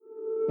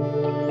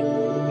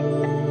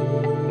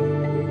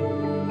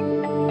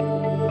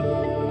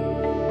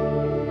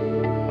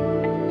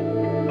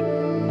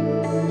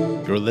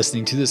You're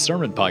listening to the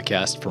Sermon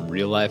Podcast from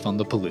Real Life on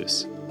the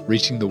Palouse,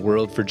 reaching the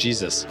world for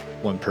Jesus,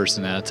 one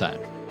person at a time.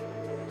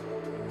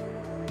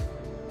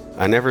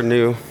 I never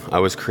knew I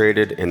was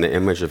created in the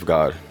image of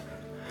God.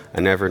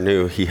 I never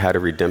knew He had a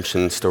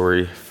redemption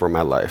story for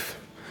my life.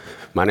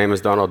 My name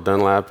is Donald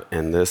Dunlap,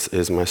 and this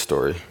is my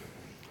story.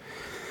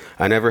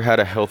 I never had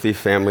a healthy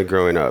family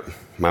growing up.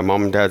 My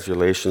mom and dad's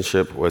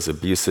relationship was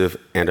abusive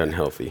and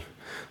unhealthy.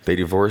 They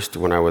divorced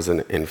when I was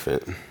an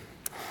infant.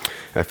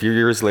 A few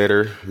years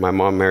later, my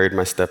mom married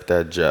my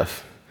stepdad,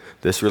 Jeff.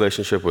 This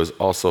relationship was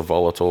also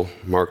volatile,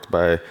 marked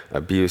by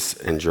abuse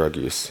and drug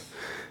use.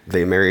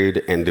 They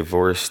married and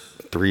divorced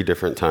 3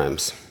 different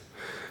times.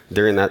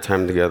 During that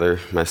time together,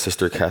 my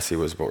sister Cassie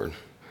was born.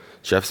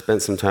 Jeff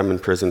spent some time in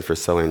prison for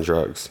selling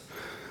drugs.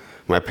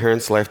 My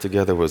parents' life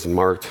together was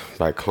marked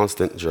by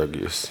constant drug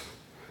use.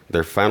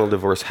 Their final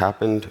divorce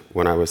happened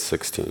when I was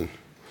 16,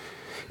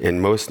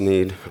 in most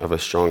need of a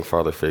strong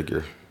father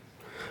figure.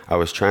 I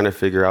was trying to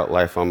figure out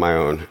life on my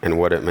own and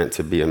what it meant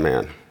to be a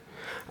man.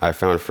 I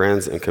found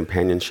friends and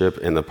companionship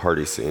in the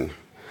party scene,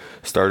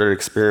 started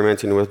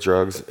experimenting with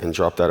drugs, and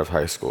dropped out of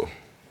high school.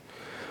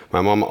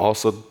 My mom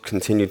also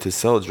continued to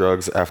sell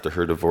drugs after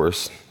her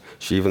divorce.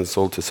 She even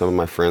sold to some of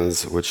my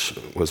friends, which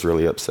was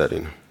really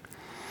upsetting.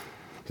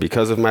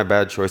 Because of my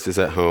bad choices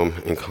at home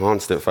and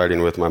constant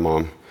fighting with my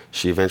mom,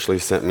 she eventually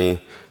sent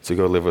me to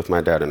go live with my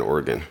dad in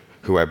Oregon,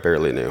 who I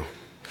barely knew.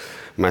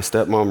 My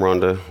stepmom,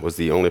 Rhonda, was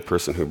the only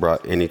person who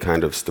brought any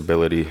kind of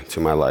stability to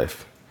my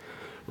life.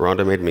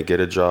 Rhonda made me get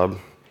a job,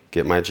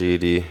 get my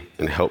GED,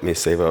 and help me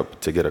save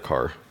up to get a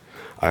car.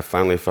 I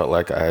finally felt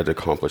like I had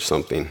accomplished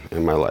something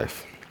in my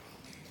life.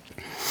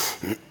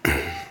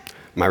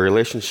 My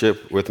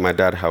relationship with my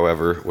dad,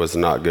 however, was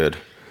not good.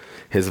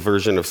 His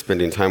version of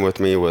spending time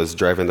with me was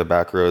driving the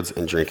back roads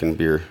and drinking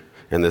beer,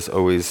 and this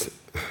always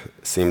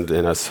seemed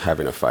in us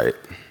having a fight.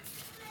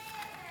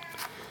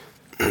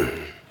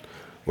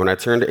 When I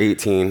turned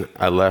 18,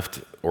 I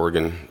left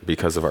Oregon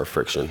because of our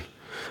friction.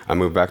 I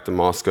moved back to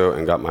Moscow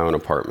and got my own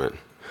apartment.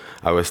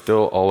 I was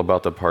still all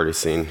about the party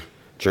scene,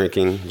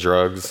 drinking,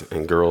 drugs,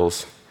 and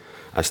girls.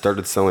 I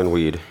started selling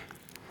weed,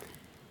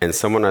 and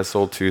someone I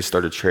sold to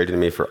started trading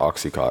me for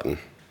Oxycontin.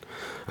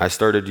 I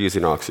started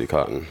using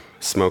Oxycontin,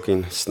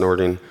 smoking,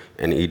 snorting,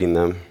 and eating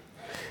them.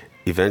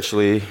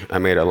 Eventually, I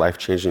made a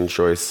life-changing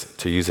choice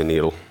to use a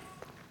needle.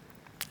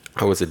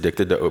 I was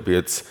addicted to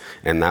opiates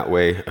and that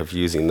way of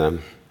using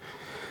them.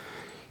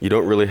 You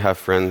don't really have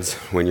friends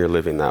when you're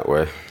living that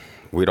way.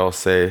 We'd all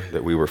say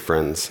that we were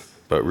friends,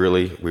 but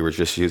really, we were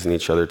just using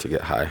each other to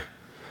get high.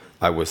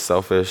 I was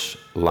selfish,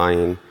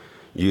 lying,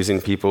 using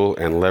people,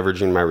 and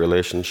leveraging my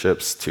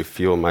relationships to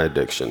fuel my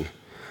addiction.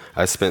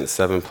 I spent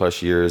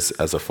 7+ years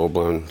as a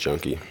full-blown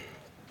junkie.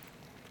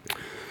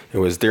 It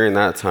was during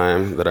that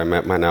time that I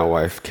met my now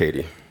wife,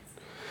 Katie.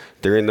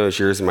 During those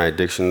years, my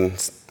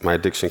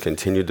addiction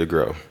continued to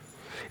grow.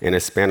 In a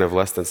span of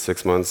less than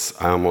 6 months,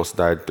 I almost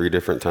died 3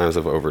 different times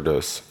of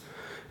overdose.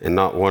 And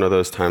not one of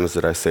those times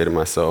did I say to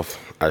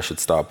myself, I should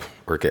stop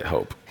or get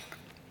help.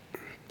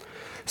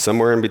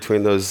 Somewhere in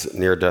between those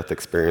near-death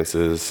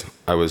experiences,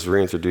 I was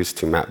reintroduced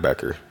to Matt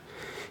Becker.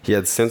 He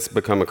had since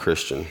become a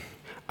Christian.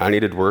 I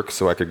needed work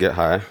so I could get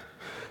high,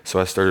 so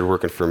I started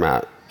working for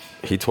Matt.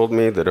 He told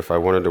me that if I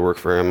wanted to work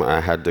for him,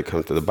 I had to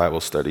come to the Bible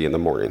study in the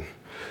morning.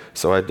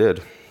 So I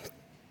did.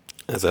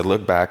 As I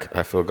look back,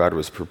 I feel God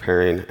was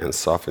preparing and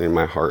softening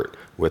my heart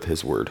with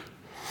His Word.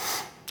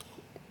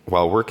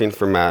 While working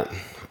for Matt,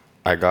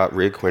 I got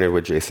reacquainted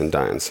with Jason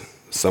Dines,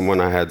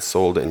 someone I had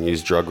sold and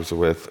used drugs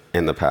with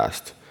in the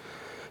past.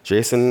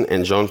 Jason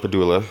and John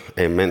Padula,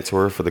 a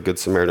mentor for the Good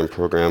Samaritan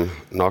program,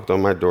 knocked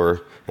on my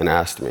door and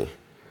asked me,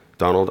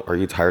 "Donald, are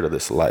you tired of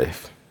this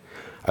life?"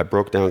 I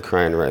broke down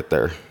crying right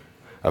there.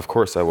 Of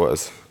course I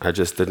was. I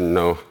just didn't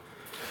know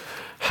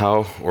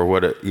how or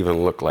what it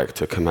even looked like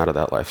to come out of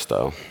that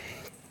lifestyle.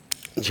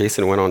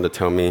 Jason went on to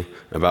tell me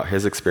about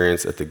his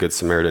experience at the Good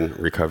Samaritan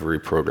Recovery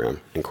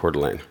Program in Coeur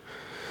d'Alene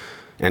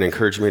and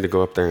encouraged me to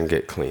go up there and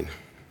get clean.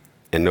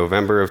 In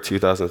November of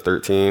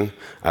 2013,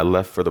 I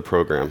left for the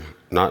program,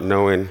 not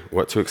knowing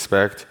what to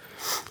expect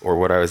or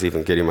what I was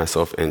even getting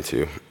myself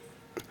into.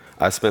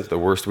 I spent the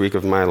worst week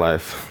of my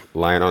life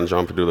lying on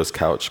John Padula's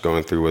couch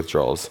going through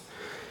withdrawals.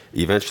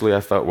 Eventually,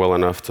 I felt well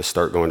enough to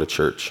start going to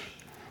church.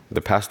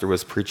 The pastor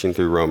was preaching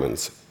through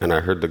Romans, and I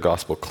heard the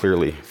gospel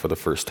clearly for the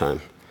first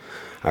time.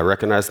 I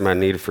recognized my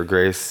need for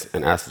grace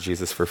and asked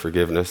Jesus for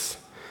forgiveness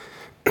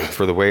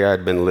for the way I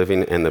had been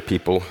living and the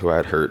people who I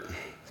had hurt.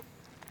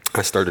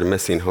 I started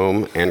missing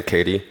home and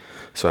Katie,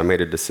 so I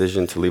made a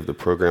decision to leave the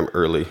program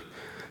early,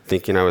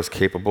 thinking I was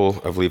capable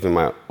of leaving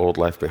my old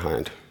life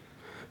behind.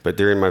 But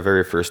during my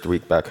very first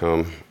week back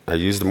home, I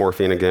used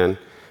morphine again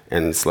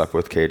and slept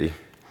with Katie,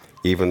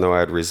 even though I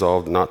had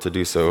resolved not to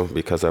do so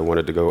because I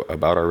wanted to go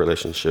about our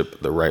relationship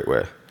the right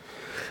way.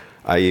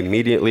 I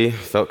immediately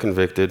felt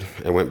convicted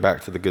and went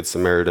back to the Good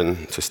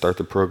Samaritan to start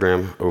the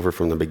program over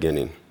from the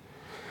beginning.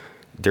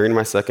 During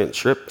my second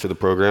trip to the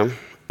program,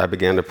 I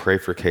began to pray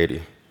for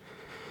Katie.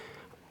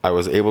 I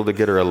was able to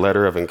get her a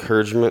letter of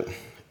encouragement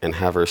and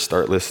have her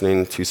start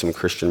listening to some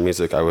Christian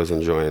music I was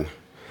enjoying.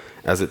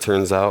 As it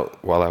turns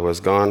out, while I was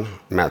gone,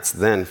 Matt's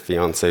then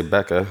fiancée,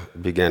 Becca,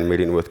 began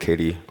meeting with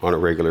Katie on a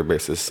regular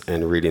basis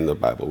and reading the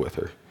Bible with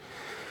her,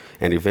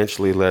 and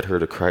eventually led her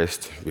to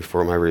Christ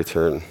before my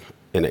return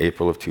in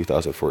April of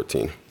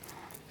 2014.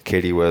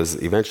 Katie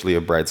was eventually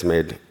a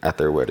bridesmaid at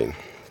their wedding.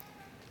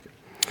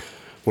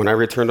 When I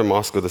returned to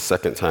Moscow the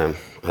second time,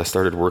 I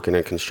started working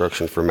in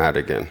construction for Matt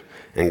again,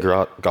 and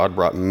God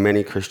brought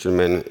many Christian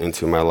men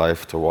into my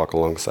life to walk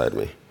alongside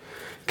me.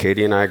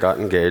 Katie and I got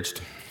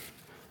engaged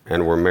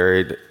and were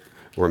married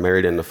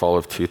in the fall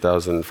of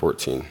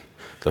 2014.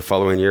 The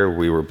following year,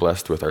 we were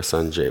blessed with our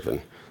son, Javen,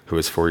 who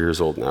is 4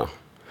 years old now.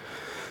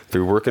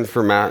 Through working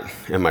for Matt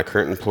and my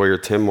current employer,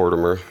 Tim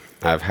Mortimer,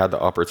 I've had the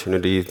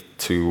opportunity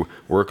to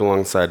work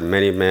alongside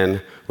many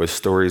men with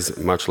stories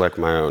much like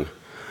my own.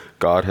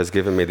 God has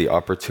given me the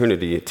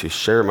opportunity to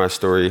share my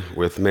story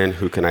with men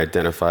who can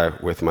identify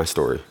with my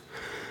story.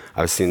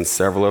 I've seen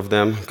several of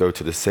them go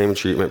to the same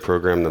treatment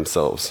program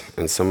themselves,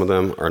 and some of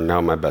them are now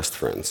my best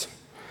friends.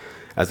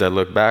 As I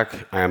look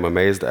back, I am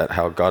amazed at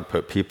how God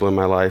put people in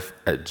my life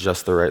at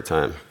just the right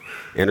time,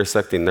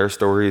 intersecting their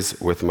stories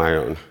with my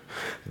own.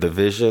 The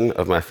vision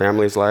of my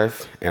family's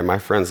life and my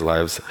friends'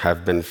 lives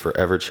have been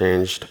forever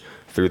changed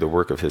through the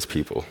work of His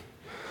people.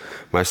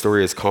 My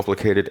story is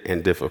complicated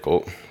and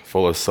difficult,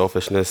 full of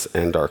selfishness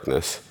and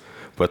darkness,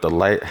 but the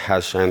light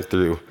has shined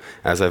through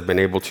as I've been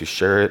able to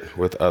share it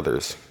with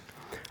others.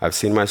 I've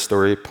seen my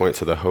story point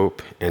to the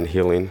hope and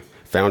healing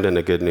found in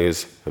the good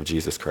news of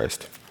Jesus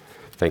Christ.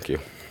 Thank you.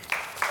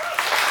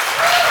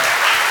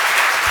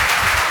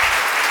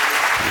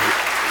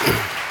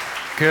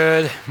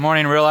 Good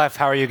morning, Real Life.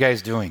 How are you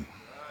guys doing?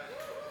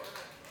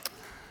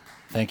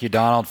 Thank you,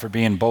 Donald, for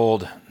being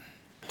bold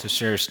to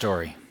share your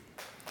story.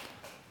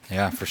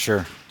 Yeah, for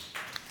sure.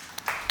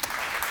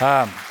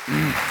 My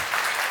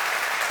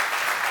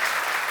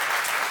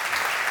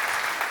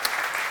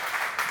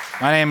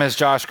name is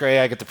Josh Gray.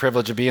 I get the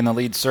privilege of being the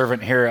lead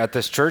servant here at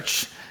this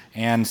church,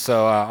 and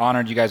so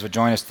honored you guys would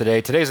join us today.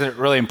 Today's a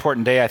really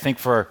important day, I think,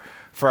 for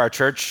our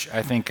church.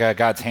 I think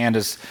God's hand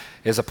is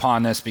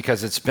upon this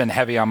because it's been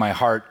heavy on my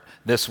heart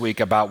this week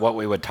about what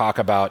we would talk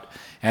about.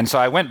 And so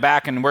I went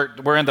back, and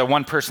we're in the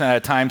One Person at a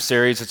Time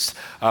series. It's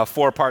a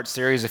 4-part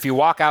series. If you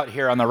walk out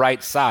here on the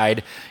right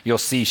side, you'll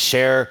see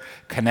Share,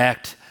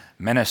 Connect,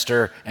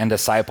 Minister, and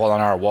Disciple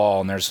on our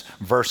wall. And there's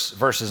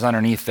verses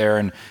underneath there.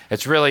 And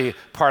it's really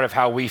part of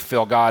how we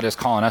feel God is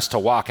calling us to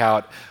walk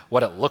out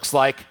what it looks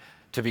like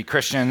to be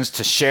Christians,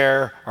 to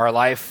share our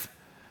life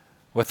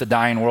with the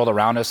dying world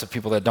around us of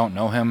people that don't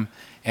know Him.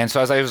 And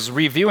so as I was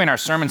reviewing our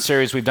sermon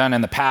series we've done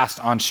in the past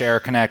on Share,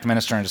 Connect,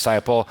 Minister, and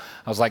Disciple,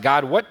 I was like,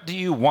 God, what do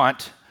you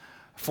want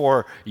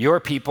for your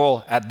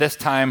people at this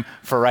time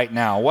for right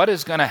now? What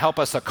is going to help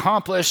us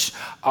accomplish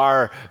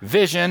our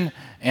vision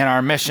and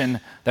our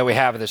mission that we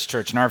have at this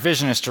church? And our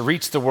vision is to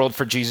reach the world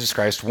for Jesus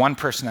Christ, one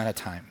person at a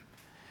time.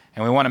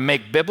 And we want to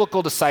make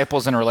biblical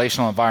disciples in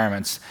relational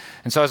environments.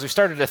 And so as we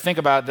started to think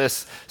about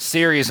this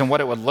series and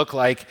what it would look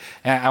like,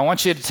 I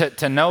want you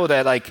to know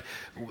that like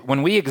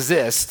when we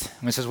exist,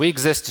 when it says we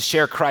exist to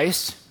share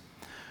Christ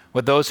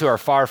with those who are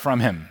far from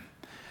Him.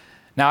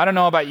 Now, I don't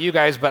know about you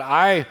guys, but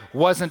I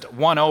wasn't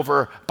won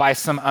over by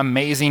some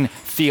amazing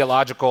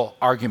theological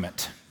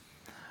argument.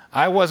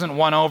 I wasn't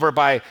won over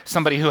by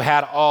somebody who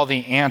had all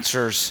the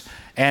answers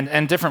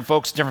and different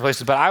folks, different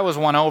places, but I was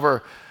won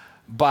over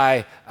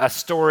by a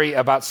story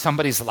about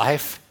somebody's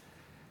life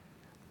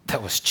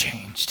that was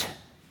changed.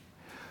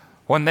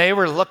 When they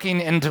were looking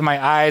into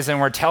my eyes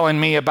and were telling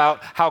me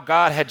about how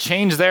God had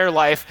changed their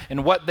life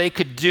and what they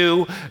could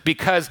do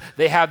because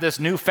they have this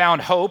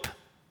newfound hope,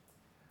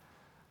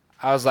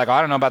 I was like,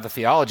 I don't know about the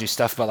theology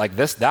stuff, but like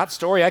that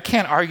story, I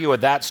can't argue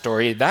with that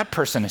story. That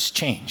person has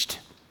changed.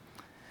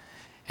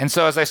 And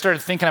so as I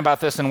started thinking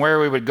about this and where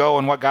we would go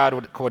and what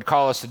God would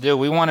call us to do,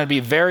 we want to be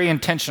very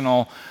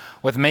intentional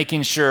with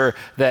making sure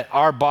that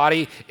our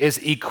body is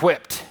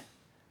equipped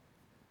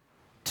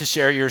to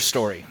share your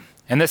story.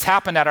 And this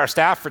happened at our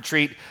staff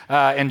retreat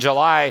in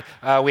July.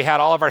 We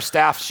had all of our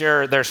staff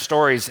share their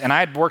stories. And I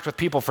had worked with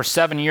people for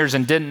 7 years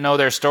and didn't know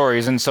their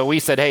stories. And so we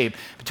said, hey,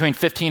 between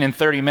 15 and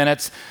 30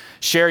 minutes,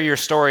 share your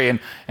story.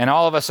 And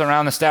all of us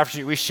around the staff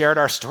retreat, we shared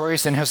our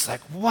stories. And it was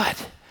like,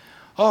 what?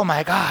 Oh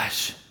my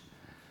gosh.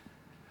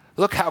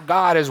 Look how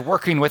God is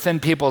working within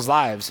people's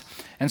lives.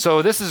 And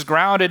so this is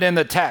grounded in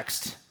the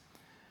text.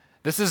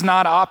 This is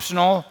not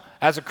optional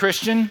as a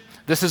Christian.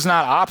 This is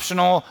not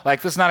optional,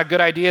 like this is not a good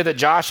idea that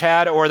Josh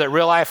had or that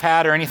Real Life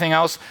had or anything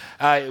else.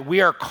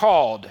 We are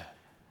called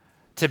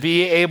to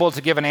be able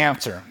to give an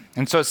answer.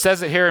 And so it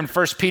says it here in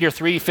 1 Peter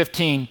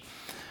 3:15. It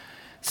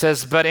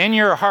says, but in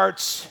your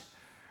hearts,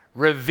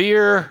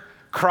 revere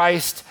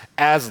Christ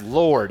as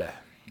Lord.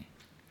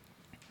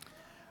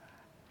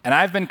 And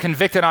I've been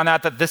convicted on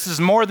that this is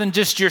more than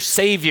just your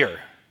Savior.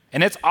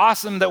 And it's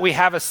awesome that we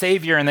have a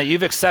Savior and that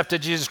you've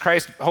accepted Jesus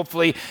Christ,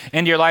 hopefully,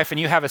 into your life and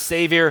you have a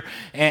Savior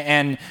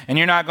and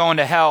you're not going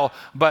to hell.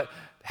 But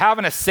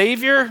having a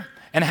Savior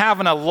and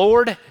having a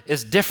Lord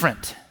is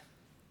different.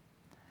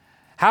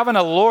 Having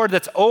a Lord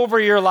that's over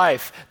your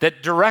life,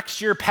 that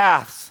directs your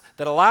paths,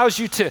 that allows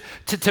you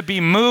to be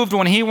moved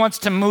when he wants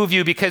to move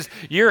you because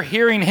you're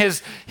hearing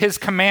his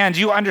commands.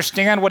 You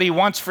understand what he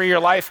wants for your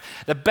life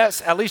the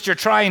best, at least you're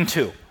trying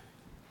to.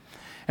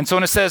 And so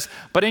when it says,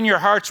 but in your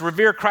hearts,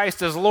 revere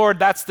Christ as Lord,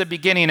 that's the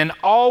beginning. And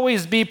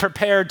always be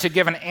prepared to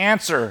give an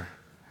answer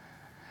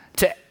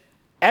to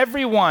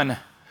everyone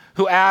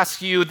who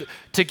asks you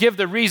to give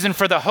the reason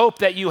for the hope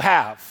that you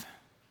have.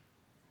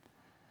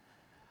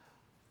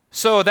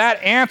 So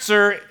that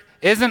answer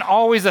isn't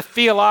always a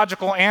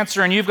theological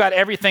answer and you've got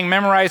everything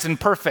memorized and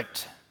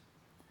perfect.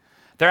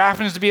 There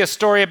happens to be a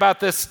story about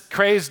this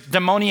crazed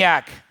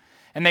demoniac,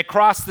 and they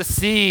cross the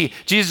sea.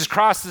 Jesus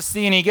crossed the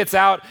sea and he gets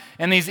out,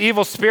 and these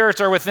evil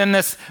spirits are within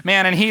this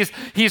man, and he's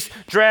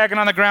dragging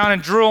on the ground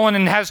and drooling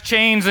and has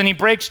chains, and he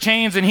breaks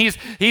chains, and he's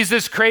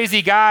this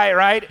crazy guy,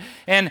 right?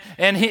 And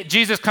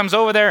Jesus comes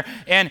over there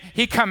and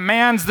he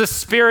commands the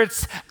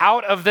spirits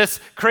out of this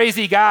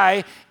crazy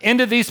guy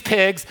into these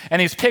pigs, and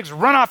these pigs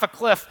run off a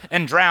cliff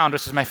and drown,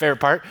 which is my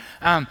favorite part.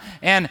 And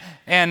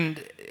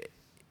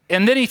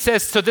then he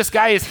says, so this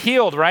guy is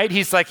healed, right?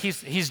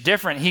 He's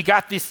different. He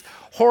got this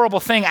horrible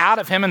thing out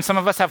of him, and some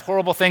of us have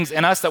horrible things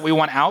in us that we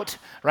want out,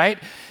 right?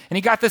 And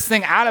he got this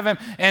thing out of him,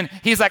 and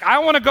he's like, I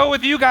want to go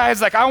with you guys.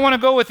 Like, I want to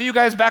go with you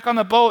guys back on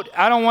the boat.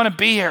 I don't want to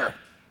be here.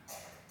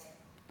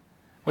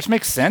 Which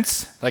makes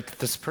sense. Like,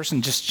 this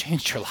person just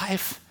changed your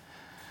life.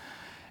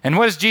 And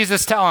what does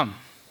Jesus tell him?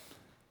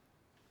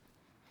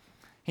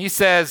 He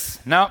says,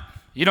 no,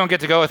 you don't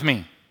get to go with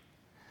me.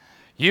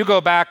 You go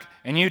back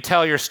and you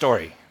tell your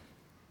story.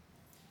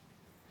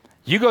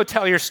 You go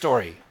tell your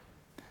story.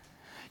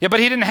 Yeah, but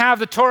he didn't have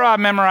the Torah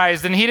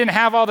memorized, and he didn't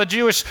have all the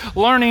Jewish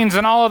learnings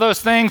and all of those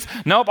things.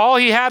 Nope, all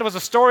he had was a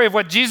story of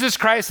what Jesus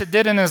Christ had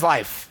did in his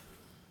life.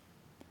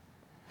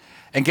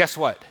 And guess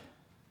what?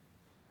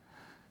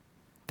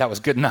 That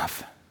was good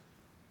enough.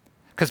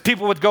 Because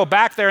people would go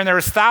back there, and there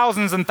was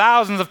thousands and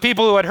thousands of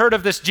people who had heard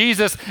of this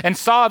Jesus and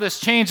saw this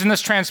change and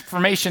this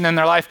transformation in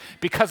their life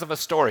because of a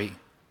story.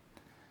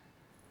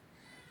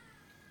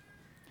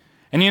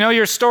 And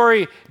your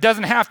story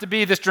doesn't have to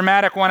be this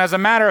dramatic one. As a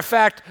matter of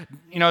fact,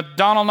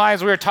 Donald and I,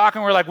 as we were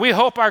talking, we're like, we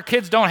hope our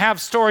kids don't have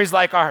stories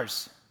like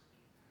ours.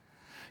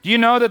 Do you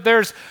know that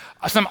there's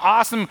some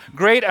awesome,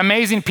 great,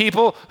 amazing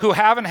people who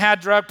haven't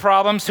had drug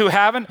problems, who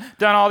haven't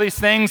done all these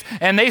things,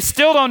 and they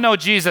still don't know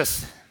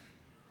Jesus?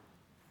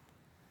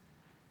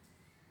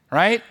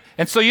 Right?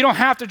 And so you don't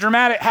have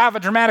to have a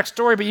dramatic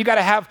story, but you got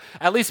to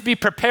at least be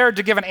prepared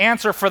to give an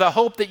answer for the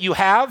hope that you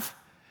have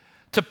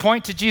to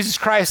point to Jesus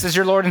Christ as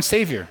your Lord and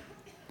Savior.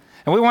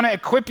 And we want to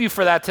equip you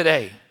for that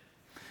today.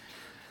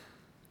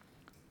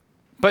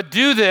 But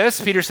do this,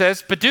 Peter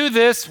says, but do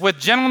this with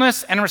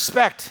gentleness and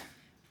respect,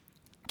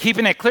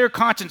 keeping a clear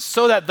conscience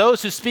so that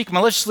those who speak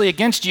maliciously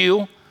against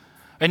you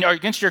and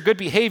against your good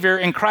behavior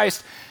in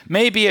Christ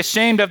may be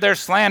ashamed of their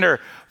slander.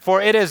 For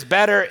it is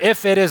better,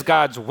 if it is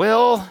God's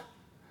will,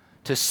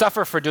 to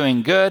suffer for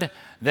doing good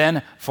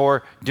than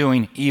for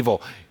doing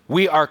evil.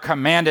 We are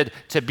commanded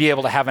to be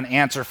able to have an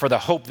answer for the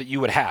hope that you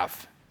would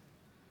have.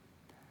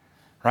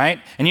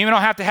 Right? And you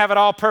don't have to have it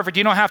all perfect.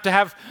 You don't have to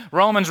have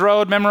Romans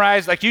Road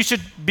memorized. Like, you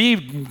should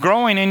be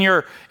growing in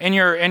your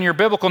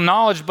biblical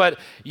knowledge, but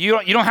you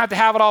don't have to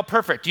have it all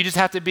perfect. You just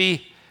have to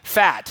be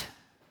fat,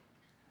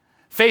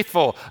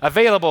 faithful,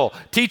 available,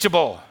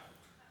 teachable.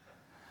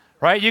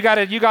 Right? You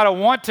gotta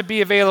want to be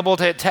available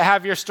to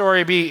have your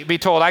story be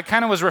told. I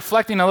kind of was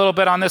reflecting a little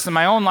bit on this in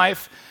my own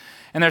life,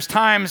 and there's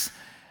times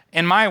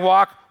in my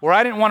walk where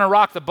I didn't want to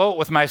rock the boat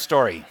with my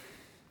story.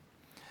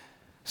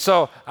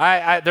 So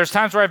there's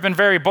times where I've been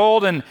very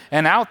bold and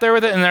out there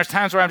with it, and there's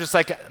times where I'm just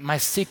like, my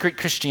secret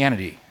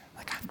Christianity.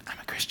 Like, I'm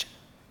a Christian.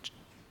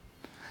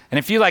 And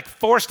if you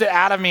forced it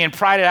out of me and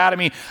pried it out of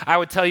me, I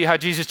would tell you how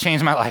Jesus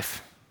changed my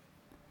life.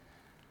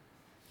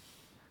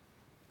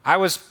 I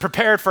was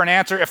prepared for an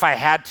answer if I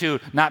had to,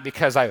 not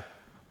because I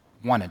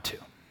wanted to.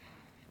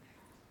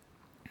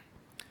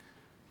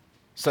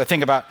 So I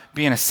think about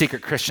being a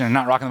secret Christian and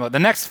not rocking the boat. The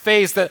next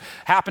phase that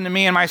happened to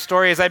me in my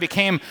story is I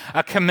became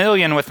a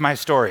chameleon with my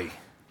story.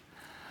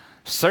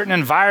 Certain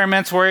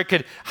environments where it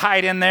could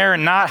hide in there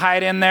and not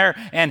hide in there.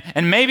 And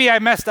maybe I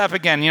messed up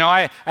again.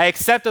 I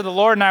accepted the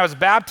Lord and I was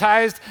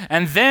baptized,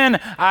 and then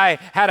I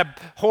had a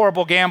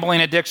horrible gambling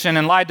addiction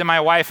and lied to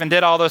my wife and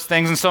did all those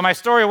things. And so my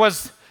story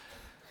wasn't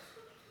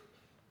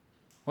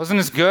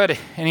as good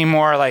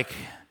anymore. Like,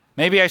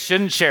 maybe I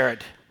shouldn't share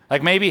it.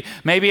 Like, maybe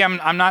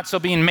I'm not so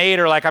being made,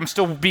 or I'm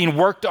still being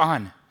worked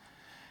on.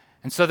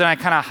 And so then I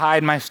kind of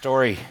hide my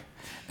story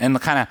and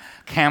kind of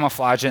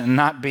camouflage it and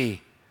not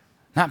be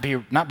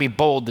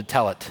bold to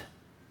tell it.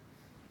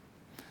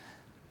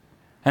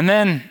 And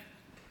then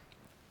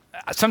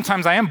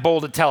sometimes I am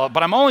bold to tell it,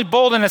 but I'm only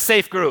bold in a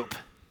safe group.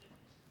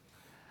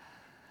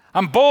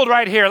 I'm bold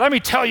right here. Let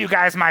me tell you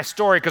guys my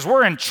story, because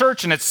we're in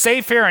church and it's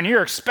safe here and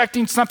you're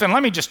expecting something.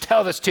 Let me just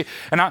tell this to you.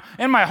 And I'm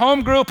in my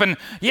home group, and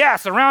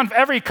yes, around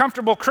every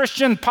comfortable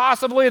Christian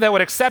possibly that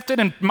would accept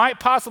it and might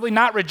possibly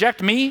not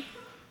reject me.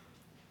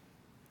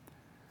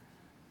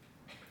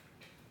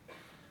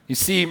 You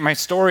see, my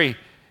story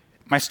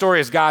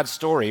is God's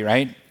story,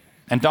 right?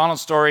 And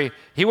Donald's story,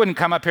 he wouldn't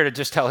come up here to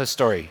just tell his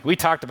story. We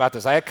talked about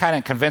this. I kind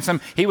of convinced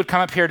him he would come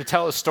up here to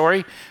tell his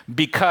story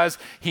because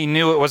he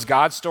knew it was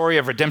God's story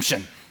of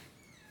redemption.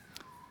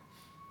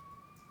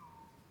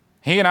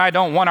 He and I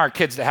don't want our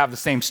kids to have the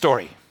same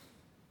story.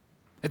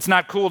 It's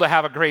not cool to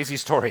have a crazy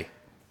story.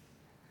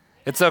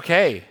 It's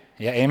okay.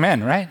 Yeah,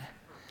 amen, right?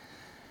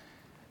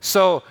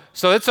 So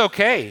it's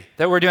okay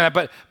that we're doing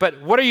that.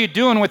 But what are you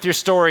doing with your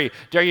story?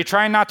 Are you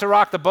trying not to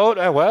rock the boat?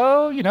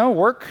 Well,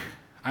 work.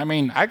 I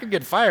mean, I could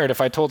get fired if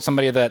I told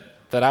somebody that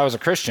I was a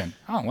Christian.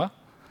 Oh, well,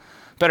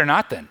 better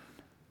not then,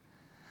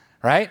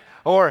 right?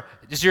 Or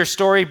has your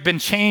story been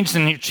changed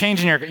and you're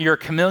changing, you're a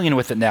chameleon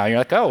with it now? You're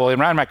like, oh, well,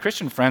 around my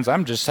Christian friends,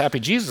 I'm just happy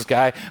Jesus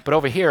guy, but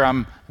over here,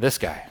 I'm this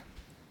guy,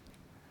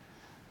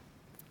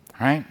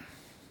 right?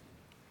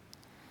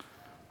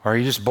 Or are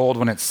you just bold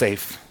when it's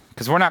safe?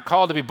 Because we're not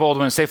called to be bold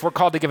when it's safe. We're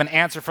called to give an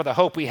answer for the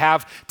hope we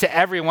have to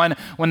everyone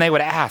when they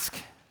would ask.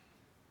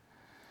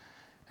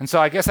 And so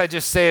I guess I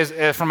just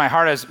say from my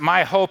heart, as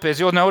my hope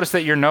is, you'll notice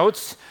that your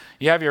notes,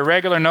 you have your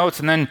regular notes,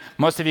 and then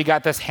most of you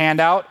got this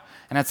handout,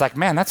 and it's like,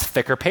 man, that's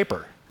thicker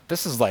paper.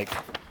 This is like,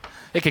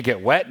 it could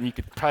get wet, and you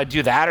could probably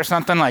do that or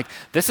something. Like,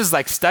 this is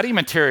like study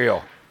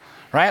material,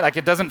 right? Like,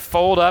 it doesn't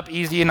fold up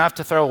easy enough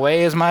to throw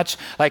away as much.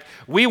 Like,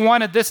 we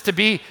wanted this to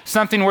be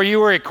something where you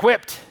were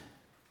equipped.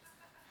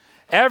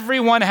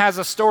 Everyone has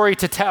a story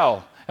to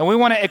tell, and we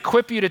want to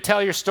equip you to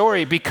tell your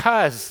story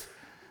because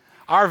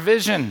our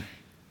vision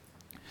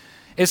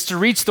is to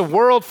reach the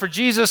world for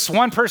Jesus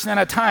one person at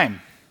a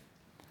time.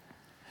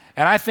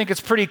 And I think it's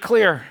pretty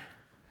clear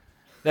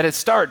that it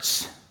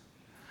starts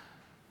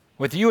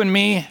with you and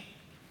me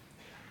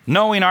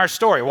knowing our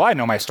story. Well, I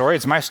know my story.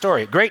 It's my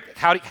story. Great.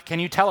 Can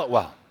you tell it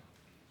well?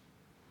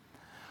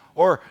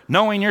 Or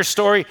knowing your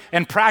story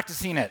and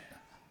practicing it.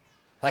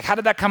 Like, how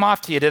did that come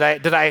off to you? Did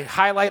I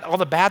highlight all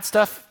the bad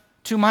stuff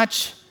too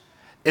much?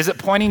 Is it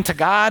pointing to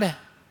God?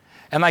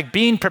 And like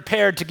being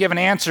prepared to give an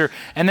answer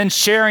and then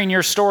sharing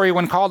your story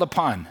when called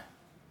upon.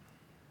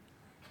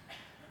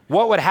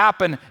 What would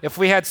happen if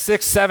we had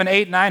 6, 7,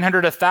 8,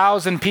 900,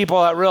 1,000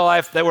 people at Real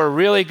Life that were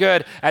really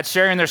good at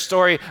sharing their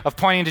story of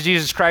pointing to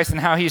Jesus Christ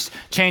and how he's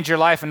changed your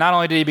life, and not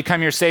only did he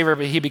become your Savior,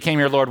 but he became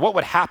your Lord? What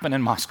would happen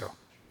in Moscow?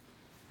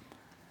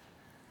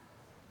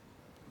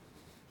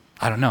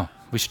 I don't know.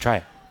 We should try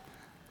it.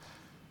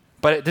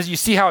 But does you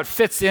see how it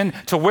fits in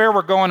to where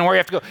we're going and where you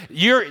have to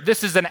go?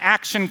 This is an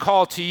action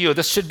call to you.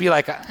 This should be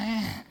like,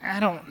 I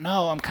don't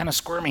know, I'm kind of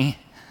squirmy.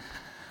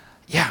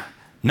 Yeah,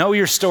 know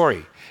your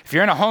story. If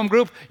you're in a home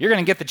group, you're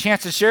going to get the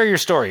chance to share your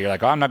story. You're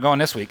like, oh, I'm not going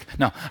this week.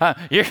 No,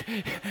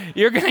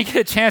 you're going to get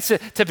a chance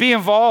to be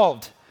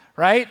involved,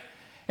 right?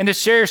 And to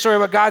share your story,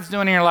 what God's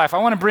doing in your life. I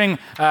want to bring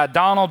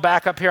Donald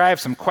back up here. I have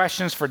some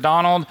questions for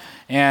Donald,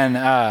 and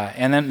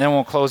then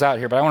we'll close out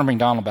here. But I want to bring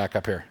Donald back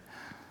up here.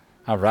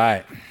 All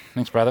right.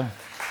 Thanks, brother.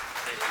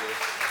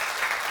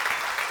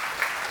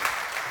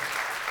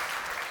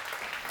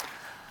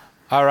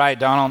 All right,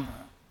 Donald.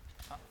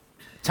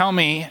 Tell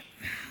me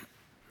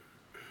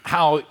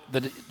how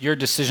your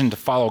decision to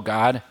follow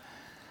God,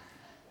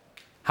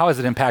 how has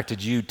it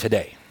impacted you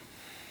today?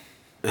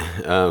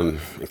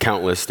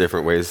 Countless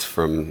different ways,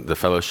 from the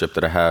fellowship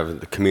that I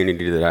have, the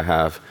community that I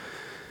have,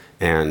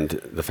 and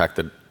the fact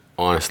that,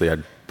 honestly,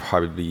 I'd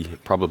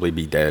probably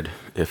be dead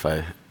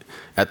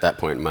at that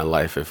point in my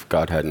life, if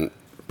God hadn't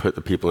put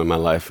the people in my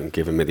life and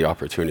given me the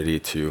opportunity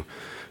to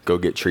go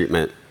get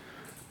treatment.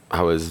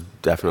 I was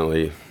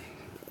definitely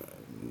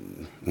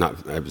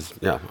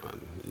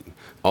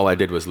all I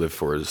did was live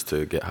for is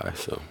to get high.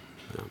 So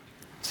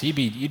you'd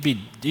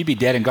be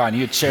dead and gone.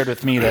 You had shared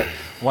with me that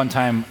one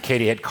time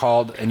Katie had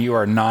called and you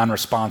were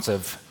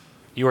non-responsive.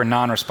 You were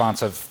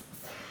non-responsive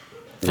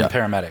from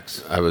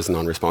paramedics. I was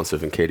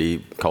non-responsive, and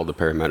Katie called the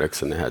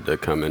paramedics, and they had to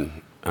come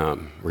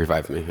and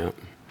revive me. Yeah.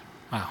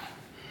 Wow.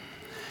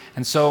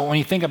 And so when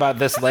you think about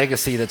this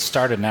legacy that's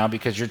started now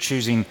because you're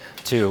choosing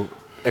to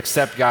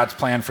accept God's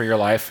plan for your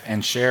life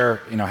and share,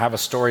 have a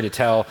story to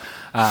tell.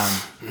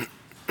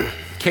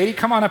 Katie,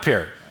 come on up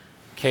here.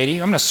 Katie,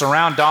 I'm going to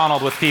surround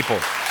Donald with people.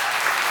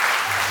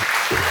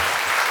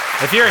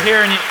 If you're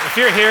here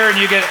and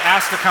you get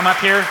asked to come up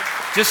here,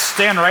 just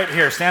stand right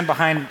here. Stand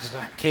behind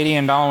Katie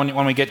and Donald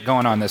when we get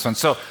going on this one.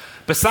 So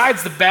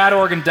besides the bad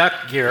Oregon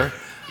Duck gear,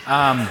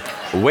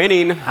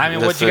 winning. I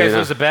mean, would you guys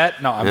lose a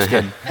bet? No, I'm just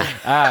kidding.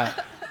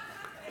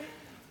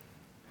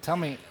 Tell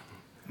me,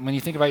 when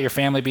you think about your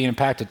family being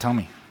impacted, tell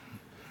me,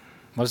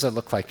 what does that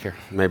look like here?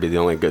 Maybe the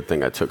only good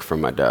thing I took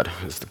from my dad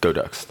is the Go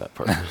Ducks, that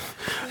part.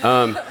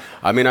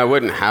 I mean, I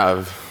wouldn't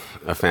have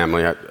a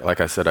family. Like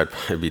I said, I'd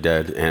probably be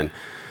dead. And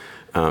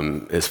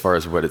as far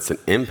as what it's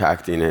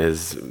impacting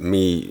is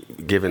me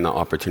given the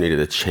opportunity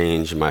to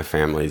change my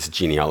family's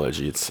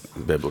genealogy. It's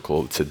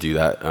biblical to do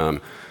that.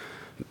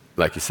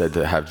 Like you said,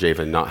 to have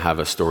Javen not have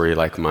a story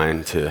like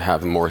mine, to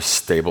have a more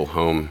stable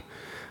home,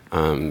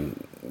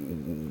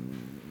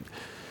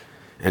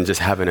 and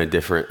just having a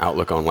different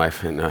outlook on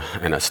life and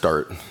a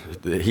start.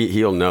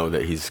 He'll know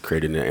that he's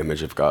created in the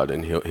image of God,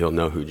 and he'll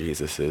know who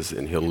Jesus is,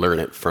 and he'll learn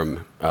it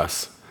from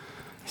us.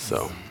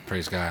 So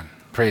praise God.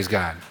 Praise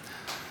God.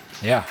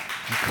 Yeah.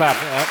 Clap.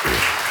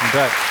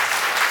 Good.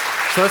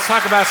 So let's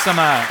talk about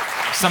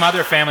some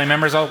other family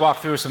members. I'll walk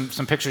through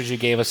some pictures you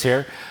gave us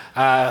here.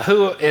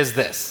 Who is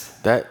this?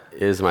 that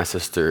is my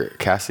sister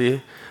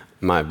Cassie,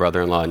 my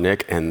brother-in-law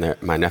Nick, and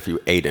my nephew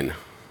Aiden.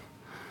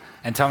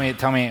 And tell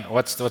me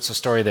what's the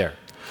story there?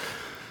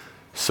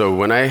 So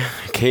when I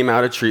came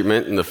out of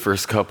treatment in the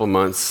first couple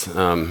months,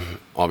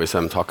 obviously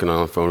I'm talking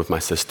on the phone with my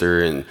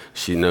sister, and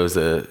she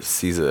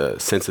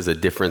senses a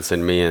difference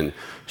in me, and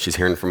she's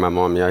hearing from my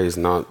mom, yeah, he's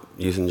not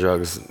using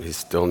drugs, he's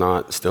still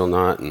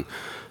not, and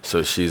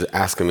so she's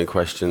asking me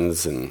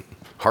questions, and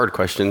hard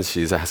questions.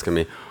 She's asking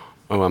me,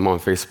 oh, I'm on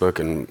Facebook,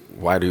 and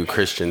why do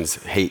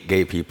Christians hate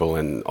gay people,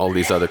 and all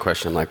these other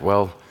questions. I'm like,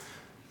 well,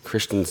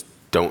 Christians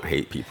don't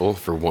hate people,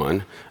 for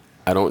one.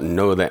 I don't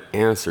know the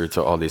answer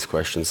to all these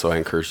questions, so I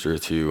encouraged her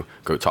to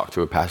go talk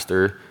to a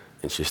pastor,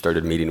 and she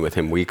started meeting with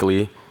him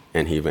weekly,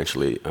 and he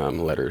eventually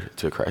led her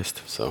to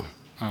Christ. So.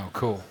 Oh,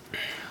 cool.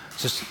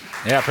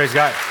 Yeah, praise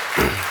God.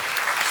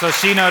 So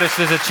she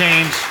notices a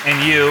change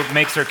in you,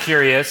 makes her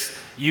curious.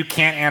 You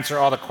can't answer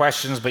all the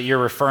questions, but you're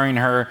referring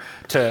her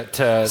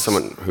to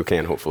someone who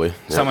can, hopefully.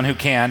 Someone who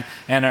can.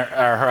 And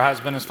her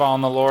husband is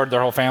following the Lord.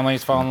 Their whole family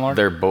is following the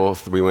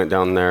Lord? We went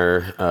down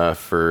there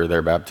for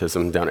their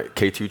baptism down at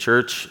K2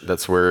 Church.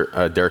 That's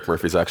where Derek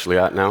Murphy's actually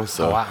at now.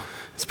 So wow.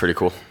 It's pretty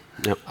cool.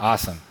 Yep.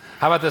 Awesome.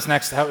 How about this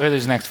next? Who are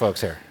these next folks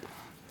here?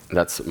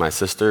 That's my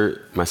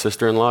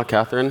sister-in-law,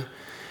 Catherine.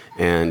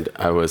 And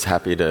I was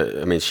happy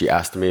she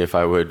asked me if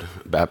I would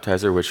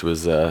baptize her, which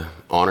was an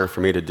honor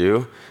for me to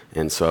do.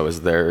 And so I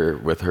was there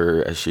with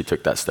her as she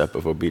took that step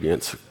of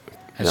obedience.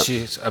 As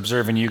she's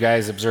observing you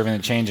guys, observing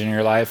the change in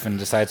your life, and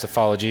decides to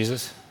follow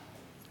Jesus?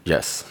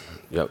 Yes.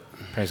 Yep.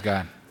 Praise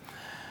God.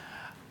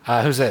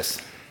 Who's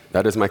this?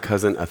 That is my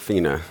cousin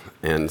Athena.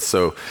 And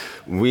so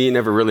we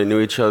never really knew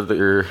each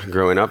other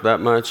growing up that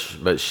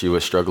much, but she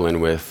was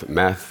struggling with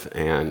meth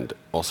and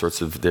all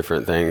sorts of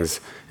different things.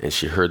 And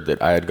she heard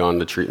that I had gone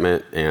to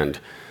treatment and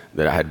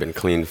that I had been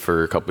clean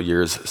for a couple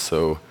years.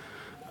 So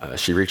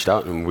she reached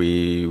out, and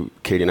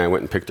Katie and I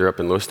went and picked her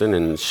up in Lewiston,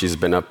 and she's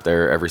been up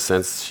there ever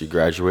since she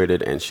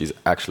graduated, and she's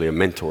actually a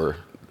mentor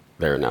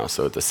there now.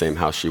 So at the same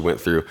house she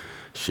went through,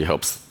 she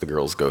helps the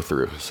girls go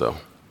through. So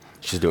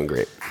she's doing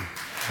great.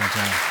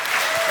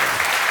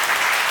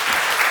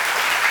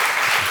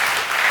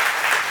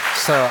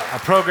 So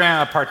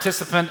a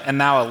participant, and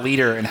now a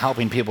leader in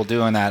helping people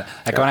doing that.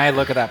 Like when I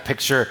look at that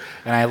picture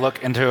and I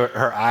look into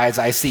her eyes,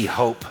 I see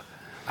hope.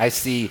 I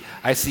see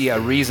a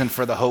reason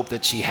for the hope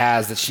that she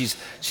has, that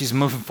she's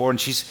moving forward, and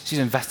she's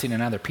investing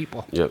in other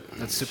people. Yep.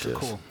 That's super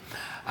cool.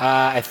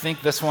 I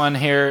think this one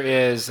here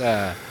is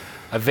a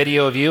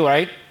video of you,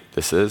 right?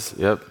 This is,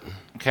 yep.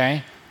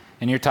 Okay.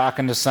 And you're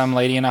talking to some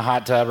lady in a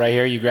hot tub right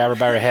here. You grab her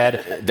by her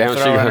head, throw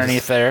her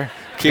underneath there.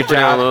 Keep her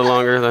down a little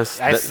longer.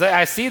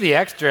 I see the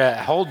extra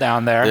hold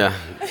down there. Yeah.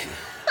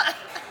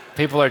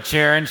 People are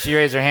cheering. She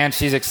raised her hand.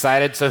 She's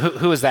excited. So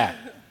who is that?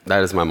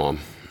 That is my mom.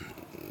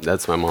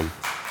 That's my mom.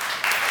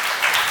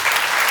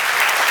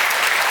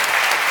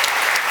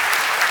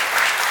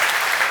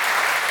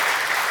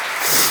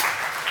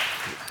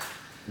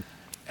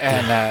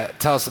 And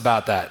tell us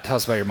about that. Tell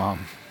us about your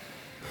mom.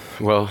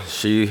 Well,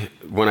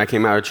 when I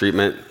came out of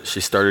treatment, she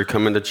started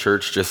coming to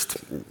church just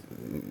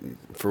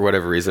for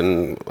whatever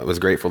reason. I was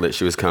grateful that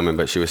she was coming,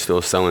 but she was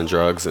still selling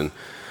drugs. And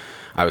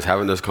I was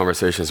having those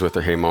conversations with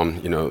her. Hey,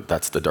 Mom,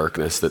 that's the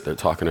darkness that they're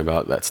talking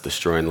about. That's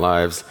destroying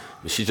lives.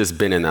 She's just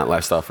been in that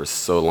lifestyle for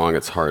so long,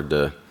 it's hard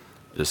to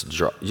just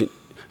drop.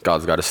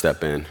 God's got to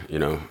step in,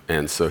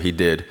 And so he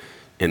did,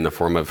 in the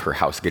form of her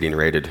house getting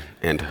raided,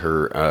 and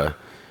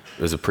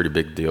it was a pretty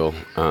big deal.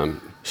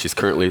 She's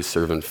currently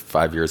serving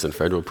 5 years in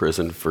federal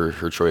prison for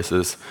her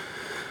choices,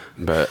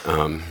 but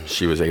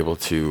she was able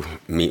to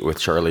meet with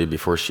Charlie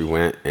before she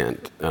went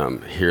and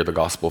hear the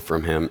gospel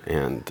from him,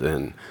 and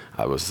then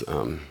I was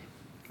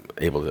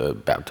able to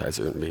baptize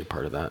her and be a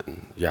part of that.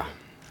 And yeah.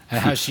 And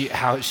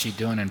how is she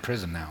doing in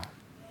prison now?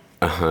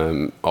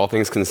 All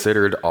things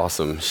considered,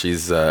 awesome.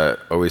 She's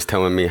always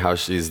telling me how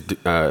she's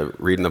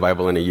reading the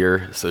Bible in a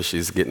year, so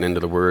she's getting into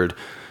the Word,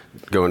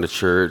 going to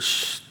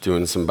church,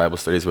 doing some Bible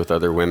studies with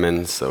other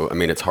women. So,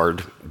 it's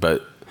hard,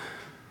 but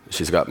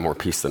she's got more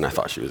peace than I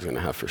thought she was going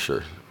to have for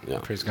sure. Yeah.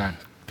 Praise God.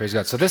 Praise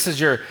God. So this is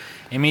your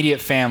immediate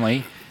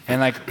family.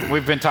 And like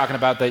we've been talking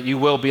about, that you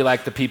will be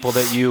like the people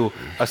that you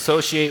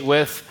associate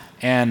with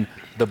and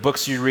the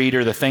books you read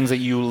or the things that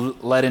you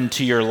let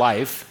into your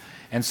life.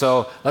 And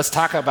so let's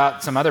talk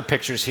about some other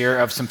pictures here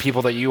of some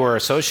people that you are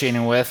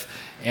associating with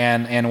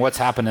and what's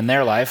happened in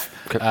their life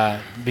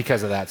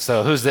because of that.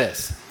 So who's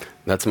this?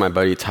 That's my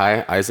buddy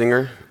Ty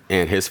Eisinger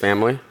and his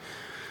family.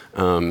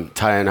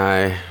 Ty and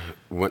I,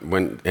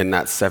 when in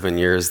that 7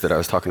 years that I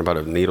was talking about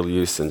of needle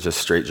use and just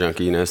straight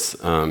junkiness,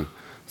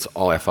 so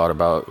all I thought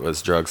about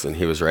was drugs, and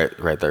he was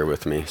right there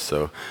with me.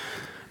 So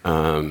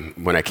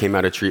when I came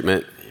out of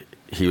treatment,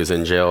 he was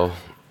in jail.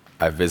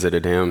 I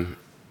visited him.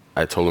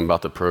 I told him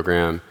about the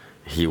program.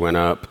 He went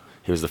up.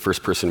 He was the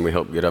first person we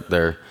helped get up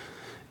there.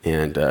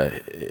 And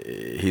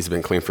he's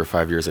been clean for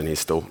 5 years, and he's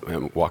still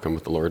walking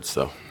with the Lord.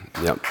 So,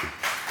 yep.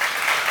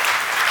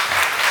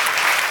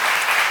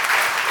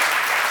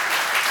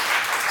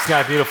 He's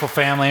got a beautiful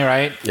family,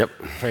 right? Yep.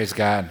 Praise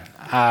God.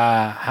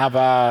 How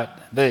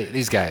about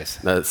these guys?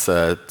 That's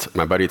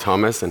my buddy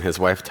Thomas and his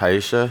wife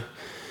Taisha.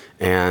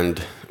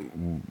 And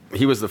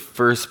he was the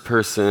first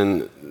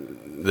person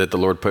that the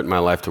Lord put in my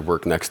life to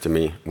work next to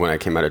me when I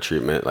came out of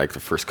treatment, like the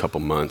first couple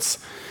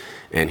months.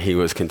 And he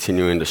was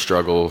continuing to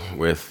struggle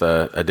with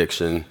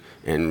addiction,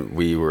 and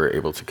we were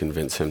able to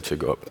convince him to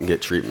go up and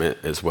get treatment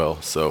as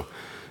well. So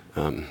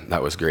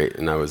that was great.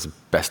 And I was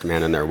best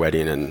man in their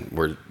wedding, and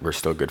we're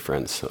still good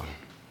friends. So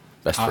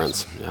best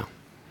friends, yeah.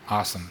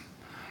 Awesome.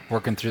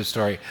 Working through the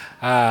story.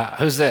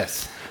 Who's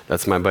this?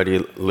 That's my buddy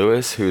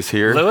Lewis, who's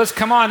here. Lewis,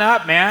 come on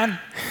up, man.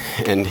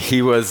 And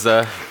he was...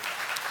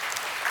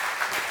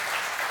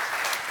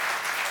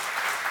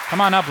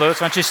 Come on up, Lewis.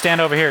 Why don't you stand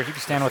over here? You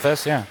can stand with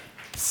us, yeah.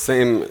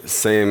 Same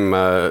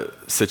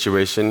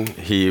situation.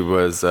 He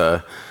was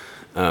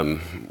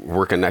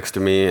working next to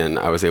me, and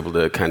I was able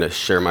to kind of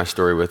share my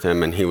story with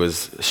him, and he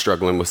was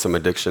struggling with some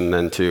addiction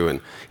then too.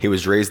 And he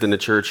was raised in the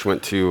church,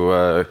 went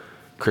to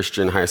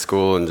Christian high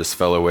school, and just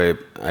fell away.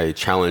 I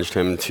challenged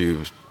him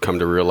to come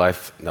to real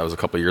life. That was a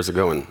couple years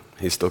ago, and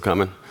he's still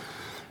coming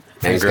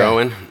and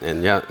growing.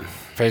 And yeah.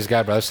 Praise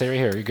God, brother. Stay right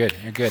here. You're good.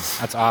 You're good.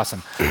 That's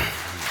awesome.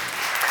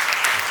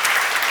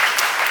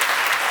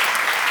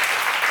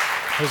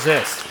 Who's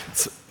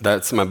this?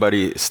 That's my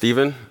buddy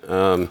Steven.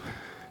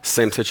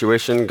 Same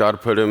situation.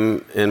 God put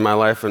him in my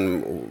life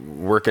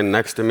and working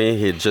next to me.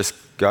 He had just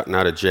gotten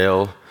out of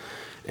jail,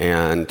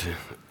 and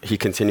he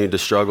continued to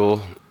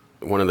struggle.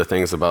 One of the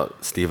things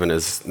about Steven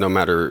is no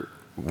matter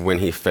when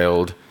he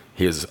failed,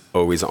 he was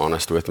always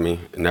honest with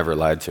me, never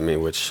lied to me,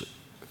 which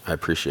I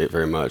appreciate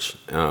very much.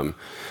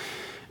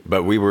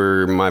 But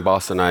my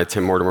boss and I,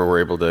 Tim Mortimer, were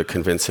able to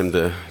convince him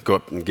to go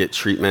up and get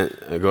treatment,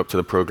 go up to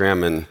the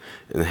program, and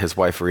his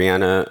wife,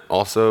 Rihanna,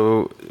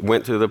 also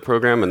went to the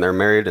program, and they're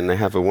married, and they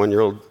have a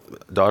 1-year-old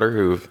daughter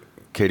who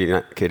Katie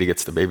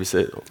gets to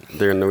babysit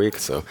during the week.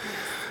 So,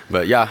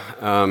 but yeah,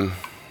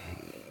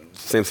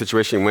 same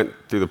situation. He went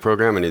through the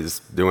program, and he's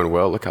doing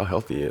well. Look how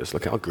healthy he is.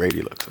 Look how great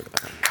he looks. Look at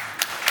that.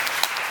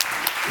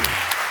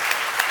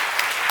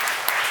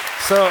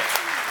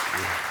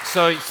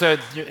 So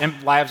your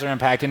lives are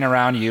impacting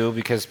around you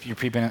because your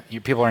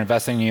people are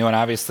investing in you, and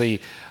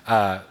obviously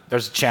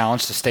there's a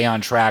challenge to stay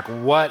on track.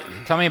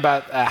 Tell me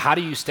about how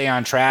do you stay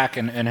on track,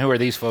 and who are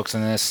these folks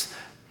in this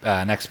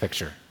next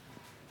picture?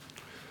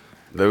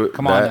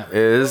 That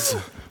is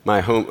my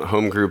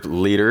home group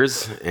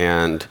leaders,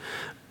 and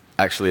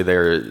actually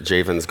they're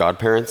Javen's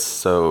godparents,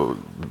 so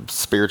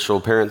spiritual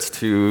parents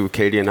to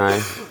Katie and I.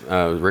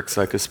 Rick's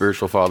like a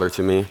spiritual father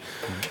to me.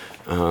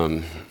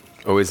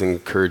 Always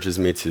encourages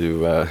me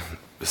to,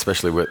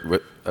 especially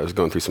with I was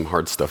going through some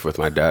hard stuff with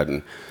my dad,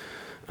 and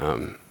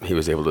he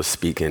was able to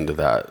speak into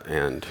that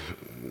and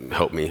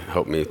help me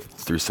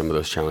through some of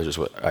those challenges,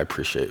 what I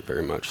appreciate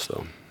very much.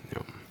 So,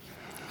 yeah.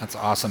 That's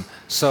awesome.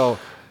 So,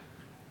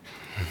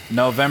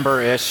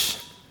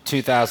 November-ish,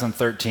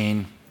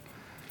 2013,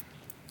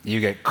 you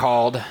get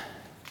called.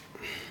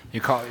 She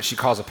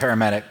calls a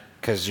paramedic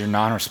because you're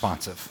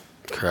non-responsive.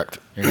 Correct.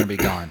 You're going to be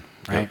gone,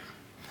 right? Yep.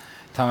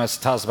 Tell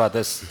us about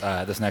this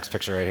next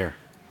picture right here.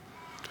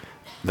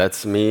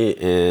 That's me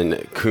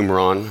in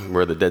Qumran,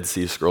 where the Dead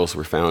Sea Scrolls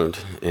were found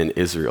in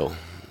Israel.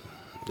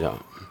 Yeah.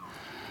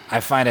 I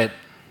find it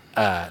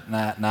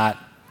not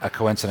a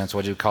coincidence.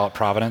 What do you call it?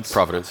 Providence?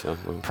 Providence, yeah.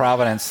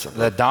 Providence.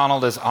 That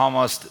Donald is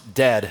almost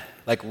dead,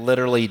 like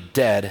literally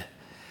dead.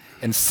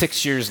 And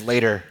 6 years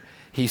later,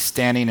 he's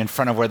standing in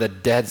front of where the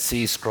Dead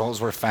Sea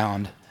Scrolls were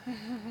found,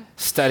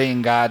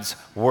 studying God's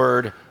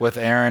word with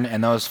Aaron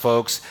and those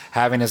folks,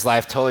 having his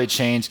life totally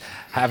changed,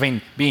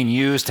 being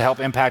used to help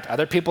impact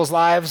other people's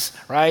lives,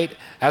 right,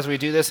 as we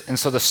do this. And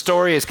so the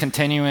story is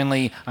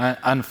continually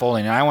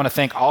unfolding. And I want to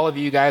thank all of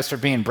you guys for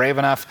being brave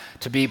enough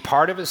to be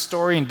part of his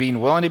story and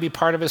being willing to be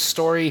part of his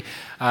story.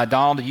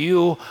 Donald,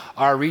 you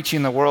are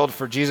reaching the world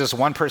for Jesus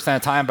one person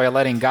at a time by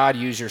letting God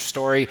use your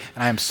story.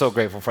 And I am so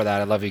grateful for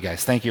that. I love you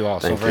guys. Thank you all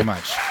so very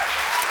much.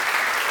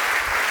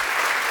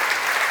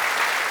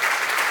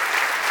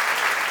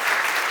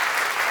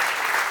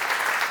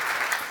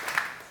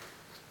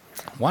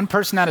 One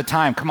person at a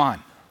time, come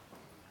on.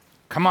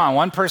 Come on,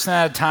 one person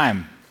at a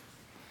time.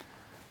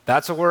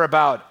 That's what we're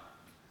about.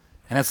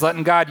 And it's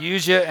letting God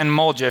use you and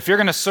mold you. If you're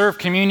going to serve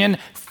communion,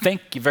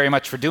 thank you very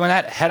much for doing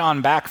that. Head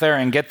on back there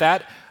and get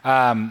that.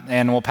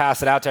 And we'll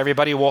pass it out to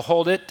everybody. We'll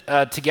hold it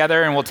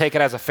together and we'll take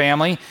it as a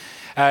family.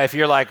 If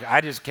you're like,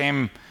 I just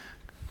came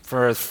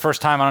for the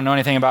first time, I don't know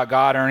anything about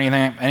God or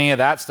any of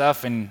that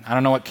stuff, and I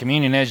don't know what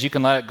communion is, you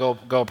can let it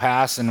go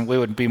pass, and we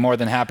would be more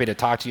than happy to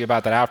talk to you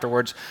about that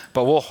afterwards.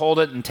 But we'll hold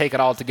it and take it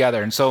all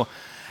together. And so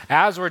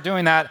as we're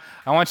doing that,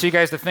 I want you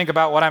guys to think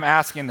about what I'm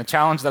asking, the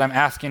challenge that I'm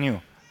asking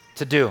you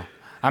to do.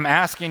 I'm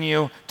asking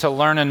you to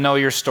learn and know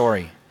your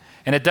story.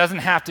 And it doesn't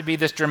have to be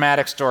this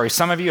dramatic story.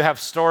 Some of you have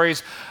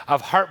stories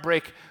of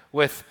heartbreak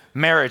with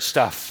marriage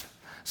stuff.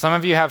 Some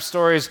of you have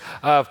stories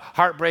of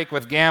heartbreak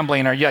with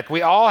gambling, or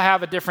we all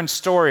have a different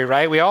story,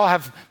 right? We all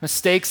have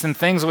mistakes and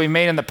things that we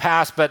made in the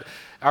past, but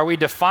are we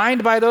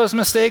defined by those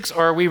mistakes,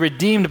 or are we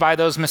redeemed by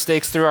those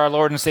mistakes through our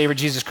Lord and Savior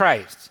Jesus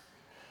Christ?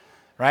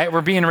 Right?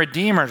 We're being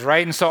redeemers,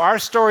 right? And so our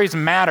stories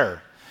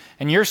matter.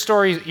 And your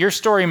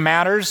story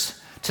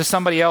matters to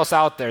somebody else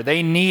out there.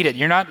 They need it.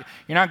 You're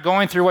not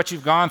going through what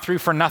you've gone through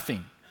for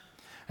nothing.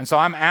 And so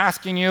I'm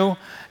asking you,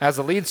 as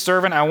a lead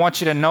servant, I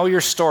want you to know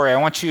your story. I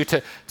want you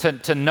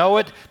to know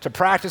it, to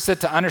practice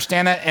it, to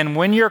understand it. And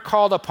when you're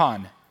called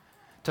upon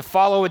to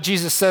follow what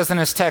Jesus says in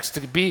his text,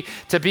 to be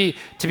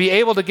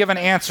able to give an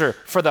answer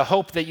for the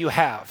hope that you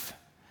have.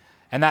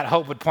 And that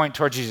hope would point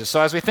toward Jesus.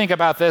 So as we think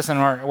about this and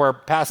we're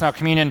passing out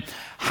communion,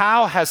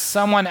 how has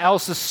someone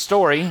else's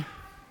story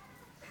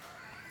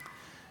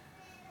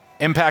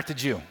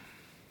impacted you?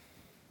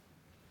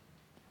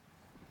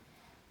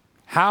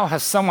 How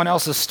has someone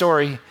else's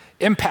story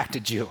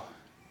impacted you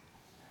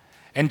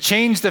and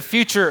changed the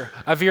future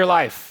of your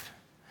life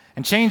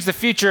and changed the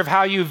future of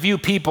how you view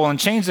people and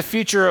changed the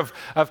future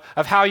of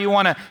how you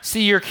want to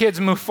see your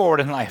kids move forward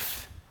in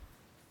life?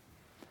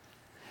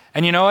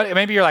 And you know what?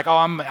 Maybe you're like, oh,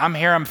 I'm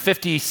here, I'm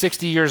 50,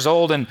 60 years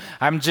old, and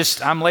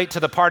I'm late to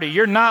the party.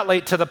 You're not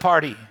late to the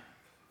party.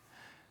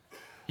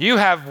 You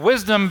have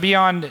wisdom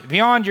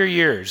beyond your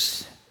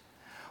years.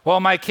 Well,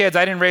 my kids,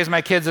 I didn't raise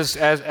my kids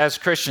as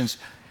Christians.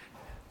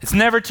 It's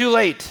never too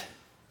late.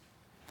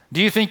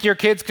 Do you think your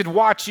kids could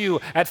watch you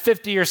at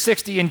 50 or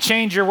 60 and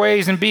change your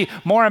ways and be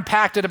more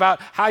impacted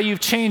about how you've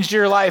changed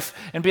your life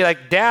and be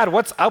like, Dad,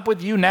 what's up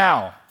with you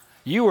now?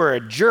 You were a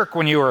jerk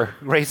when you were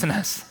raising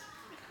us.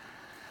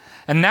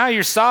 And now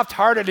you're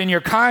soft-hearted and you're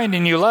kind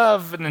and you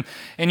love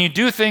and you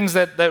do things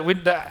that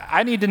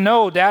I need to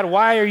know, Dad,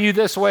 why are you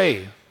this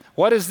way?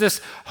 What is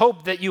this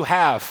hope that you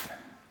have?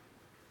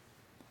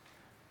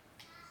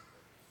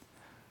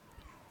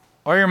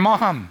 Or your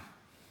mom.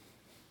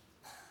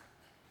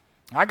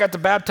 I got to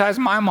baptize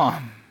my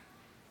mom.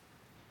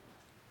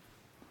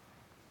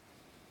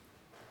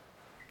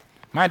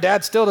 My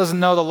dad still doesn't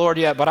know the Lord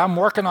yet, but I'm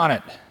working on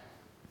it.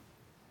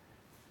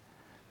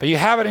 But you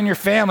have it in your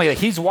family.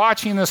 He's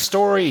watching the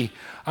story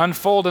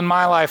unfold in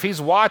my life. He's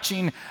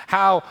watching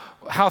how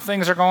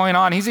things are going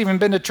on. He's even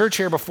been to church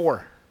here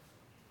before.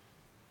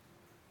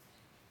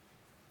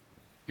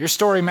 Your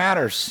story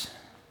matters.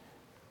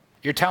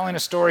 You're telling a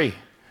story,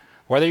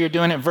 whether you're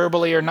doing it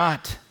verbally or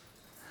not.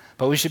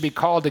 But we should be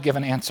called to give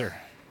an answer.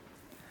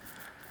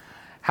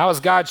 How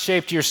has God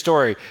shaped your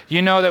story?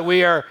 You know that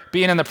we are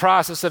being in the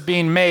process of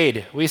being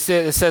made. It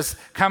says,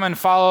 come and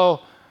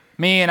follow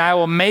me and I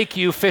will make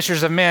you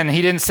fishers of men.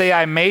 He didn't say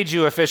I made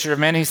you a fisher of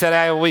men. He said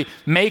I will be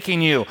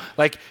making you.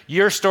 Like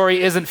your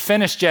story isn't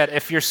finished yet.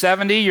 If you're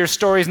 70, your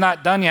story's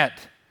not done yet.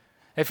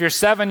 If you're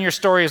 7, your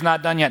story is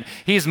not done yet.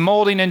 He's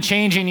molding and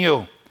changing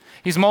you.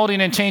 He's molding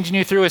and changing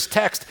you through his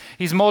text.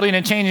 He's molding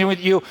and changing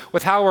you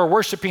with how we're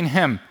worshiping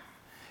him.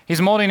 He's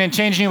molding and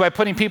changing you by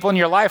putting people in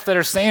your life that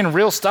are saying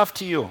real stuff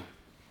to you.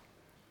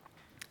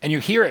 And you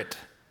hear it.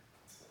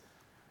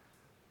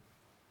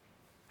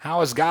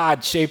 How has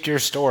God shaped your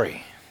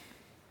story?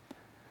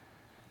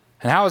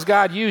 And how has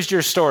God used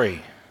your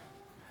story?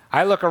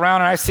 I look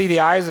around and I see the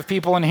eyes of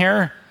people in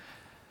here.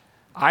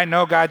 I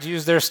know God's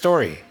used their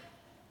story.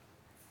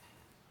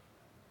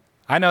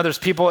 I know there's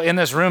people in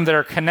this room that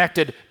are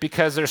connected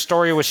because their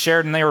story was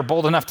shared and they were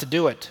bold enough to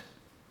do it.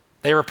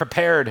 They were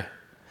prepared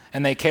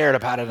and they cared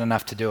about it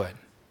enough to do it.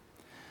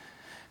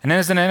 And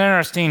isn't it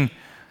interesting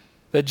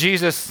that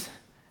Jesus,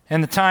 in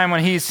the time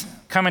when he's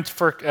coming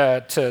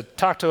to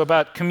talk to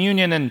about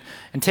communion and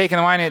taking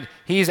the wine,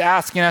 he's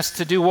asking us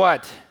to do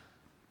what?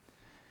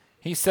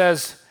 He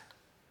says,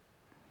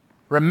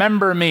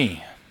 remember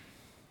me.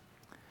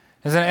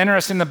 Isn't it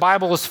interesting? The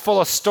Bible is full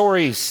of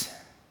stories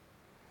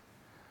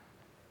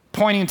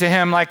pointing to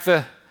him like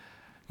the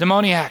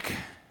demoniac.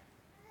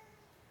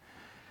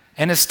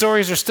 And his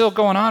stories are still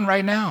going on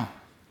right now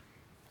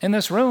in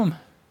this room.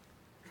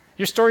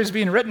 Your story is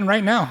being written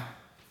right now.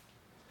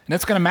 And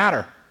it's going to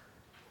matter.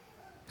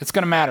 It's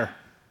going to matter.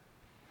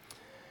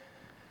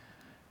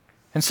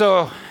 And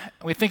so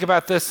we think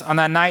about this on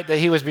that night that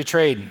he was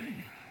betrayed.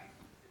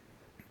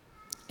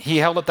 He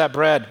held up that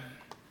bread. And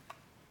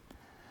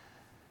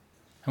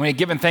when he had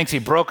given thanks, he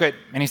broke it.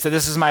 And he said,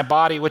 this is my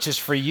body, which is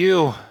for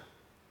you.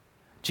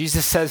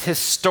 Jesus says his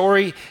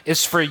story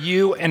is for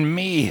you and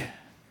me.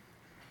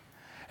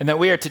 And that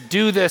we are to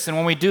do this. And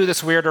when we do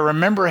this, we are to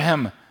remember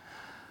him.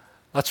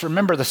 Let's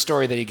remember the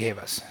story that he gave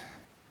us.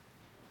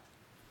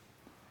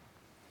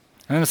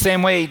 And in the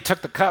same way, he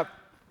took the cup,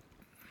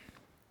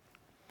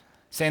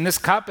 saying, this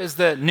cup is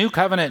the new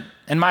covenant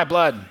in my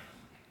blood.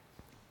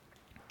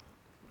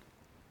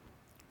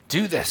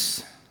 Do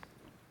this.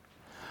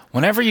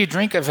 Whenever you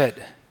drink of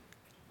it,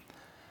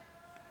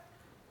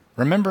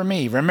 remember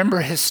me.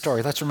 Remember his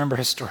story. Let's remember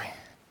his story.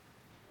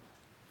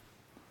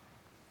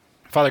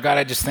 Father God,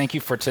 I just thank you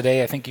for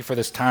today. I thank you for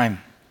this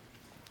time.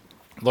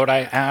 Lord,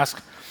 I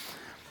ask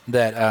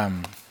that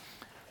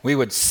we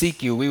would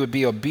seek you. We would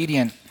be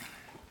obedient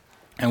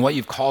in what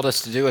you've called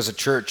us to do as a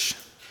church.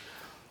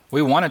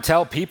 We want to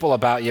tell people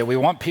about you. We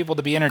want people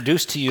to be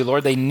introduced to you,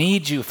 Lord. They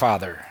need you,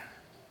 Father.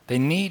 They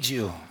need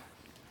you.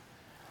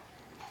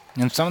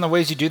 And some of the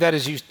ways you do that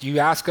is you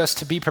ask us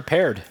to be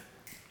prepared.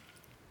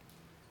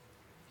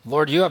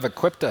 Lord, you have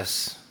equipped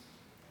us.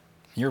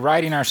 You're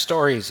writing our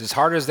stories, as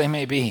hard as they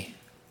may be.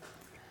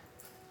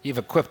 You've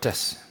equipped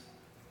us.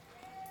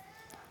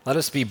 Let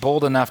us be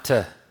bold enough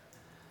to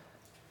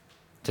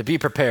be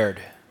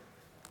prepared,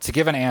 to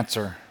give an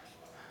answer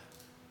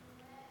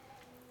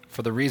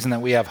for the reason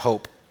that we have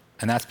hope,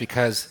 and that's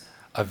because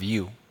of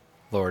you,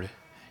 Lord.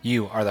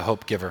 You are the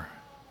hope giver.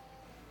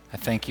 I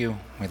thank you.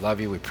 We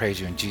love you. We praise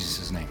you in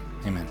Jesus' name.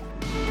 Amen.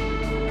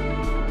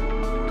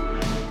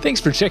 Thanks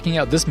for checking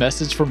out this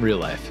message from Real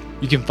Life.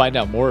 You can find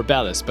out more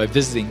about us by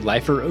visiting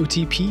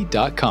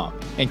liferotp.com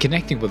and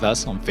connecting with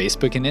us on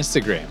Facebook and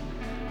Instagram.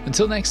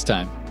 Until next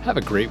time, have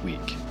a great week.